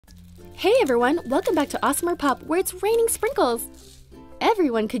Hey everyone, welcome back to AWESMR Pop, where it's raining sprinkles!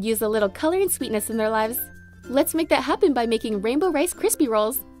 Everyone could use a little color and sweetness in their lives. Let's make that happen by making rainbow rice Krispie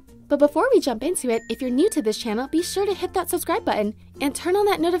rolls. But before we jump into it, if you're new to this channel, be sure to hit that subscribe button and turn on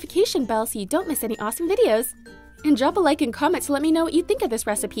that notification bell so you don't miss any awesome videos. And drop a like and comment to let me know what you think of this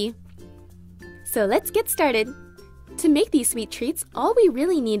recipe. So let's get started! To make these sweet treats, all we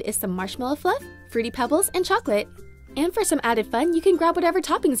really need is some marshmallow fluff, fruity pebbles, and chocolate. And for some added fun, you can grab whatever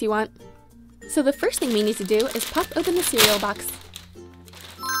toppings you want. So the first thing we need to do is pop open the cereal box.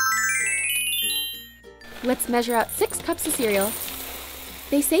 Let's measure out 6 cups of cereal.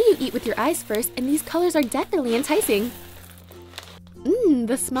 They say you eat with your eyes first, and these colors are definitely enticing.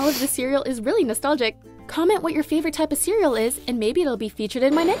 The smell of the cereal is really nostalgic. Comment what your favorite type of cereal is, and maybe it'll be featured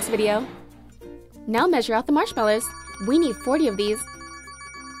in my next video. Now measure out the marshmallows. We need 40 of these.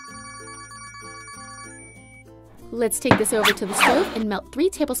 Let's take this over to the stove and melt 3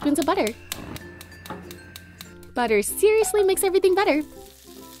 tablespoons of butter. Butter seriously makes everything better.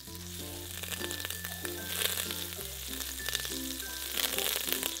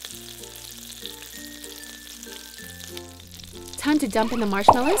 Time to dump in the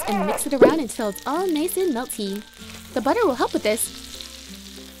marshmallows and mix it around until it's all nice and melty. The butter will help with this.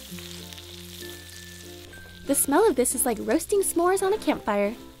 The smell of this is like roasting s'mores on a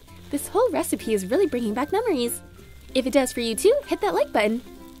campfire. This whole recipe is really bringing back memories. If it does for you too, hit that like button.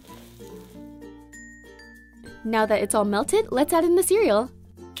 Now that it's all melted, let's add in the cereal.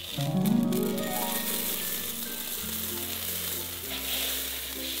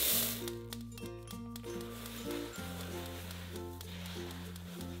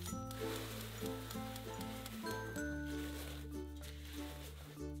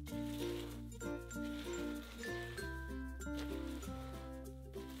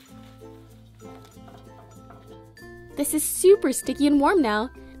 This is super sticky and warm now.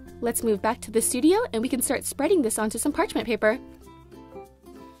 Let's move back to the studio and we can start spreading this onto some parchment paper.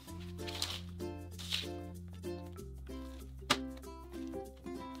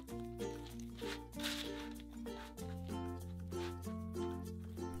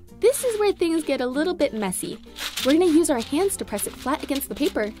 This is where things get a little bit messy. We're going to use our hands to press it flat against the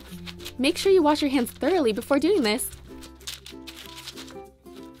paper. Make sure you wash your hands thoroughly before doing this.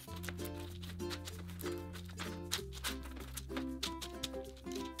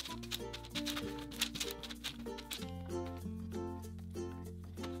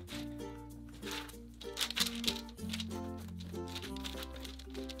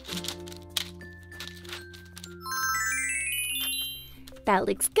 That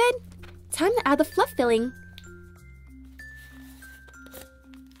looks good. Time to add the fluff filling.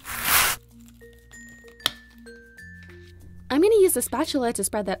 I'm going to use a spatula to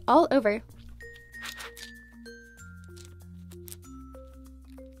spread that all over.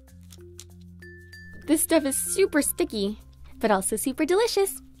 This stuff is super sticky, but also super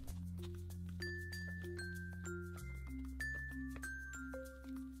delicious.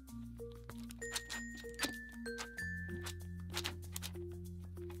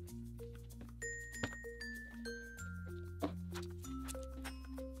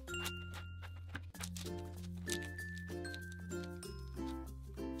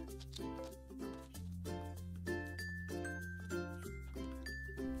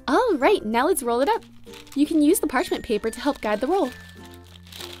 Alright, now let's roll it up. You can use the parchment paper to help guide the roll.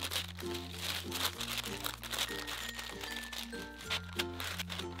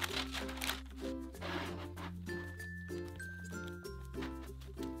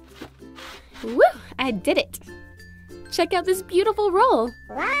 Woo! I did it! Check out this beautiful roll!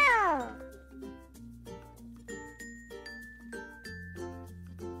 Wow!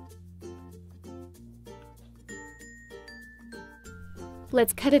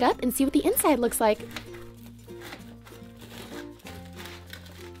 Let's cut it up and see what the inside looks like.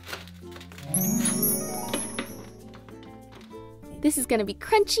 This is gonna be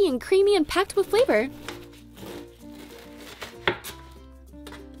crunchy and creamy and packed with flavor.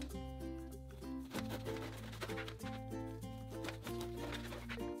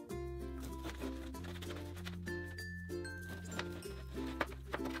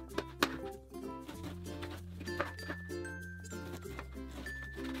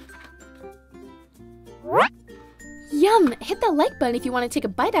 Yum! Hit that like button if you want to take a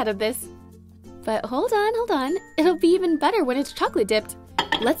bite out of this. But hold on. It'll be even better when it's chocolate dipped.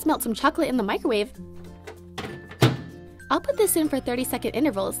 Let's melt some chocolate in the microwave. I'll put this in for 30-second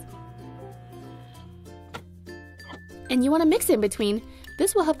intervals. And you want to mix it in between.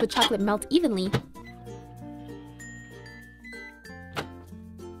 This will help the chocolate melt evenly.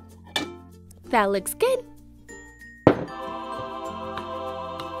 That looks good.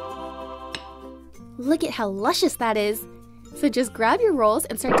 Look at how luscious that is! So just grab your rolls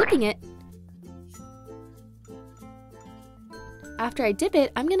and start dipping it. After I dip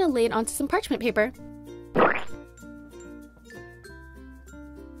it, I'm gonna lay it onto some parchment paper.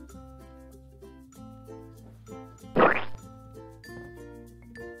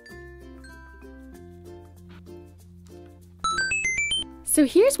 So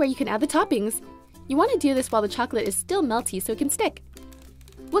here's where you can add the toppings. You want to do this while the chocolate is still melty so it can stick.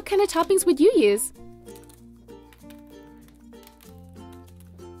 What kind of toppings would you use?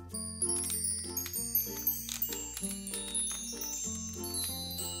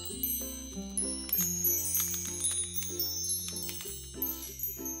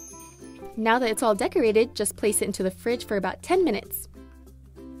 Now that it's all decorated, just place it into the fridge for about 10 minutes.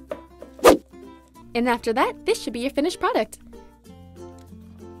 And after that, this should be your finished product.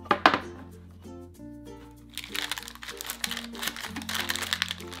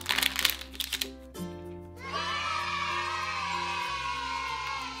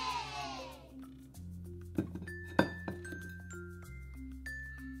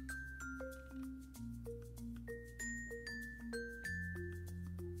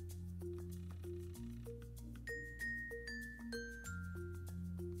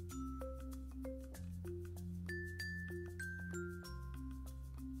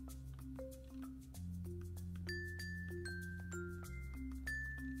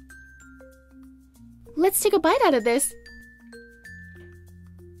 Let's take a bite out of this.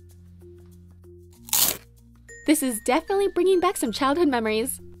 This is definitely bringing back some childhood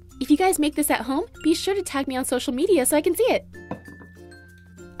memories. If you guys make this at home, be sure to tag me on social media so I can see it.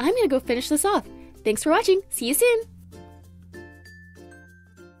 I'm gonna go finish this off. Thanks for watching. See you soon.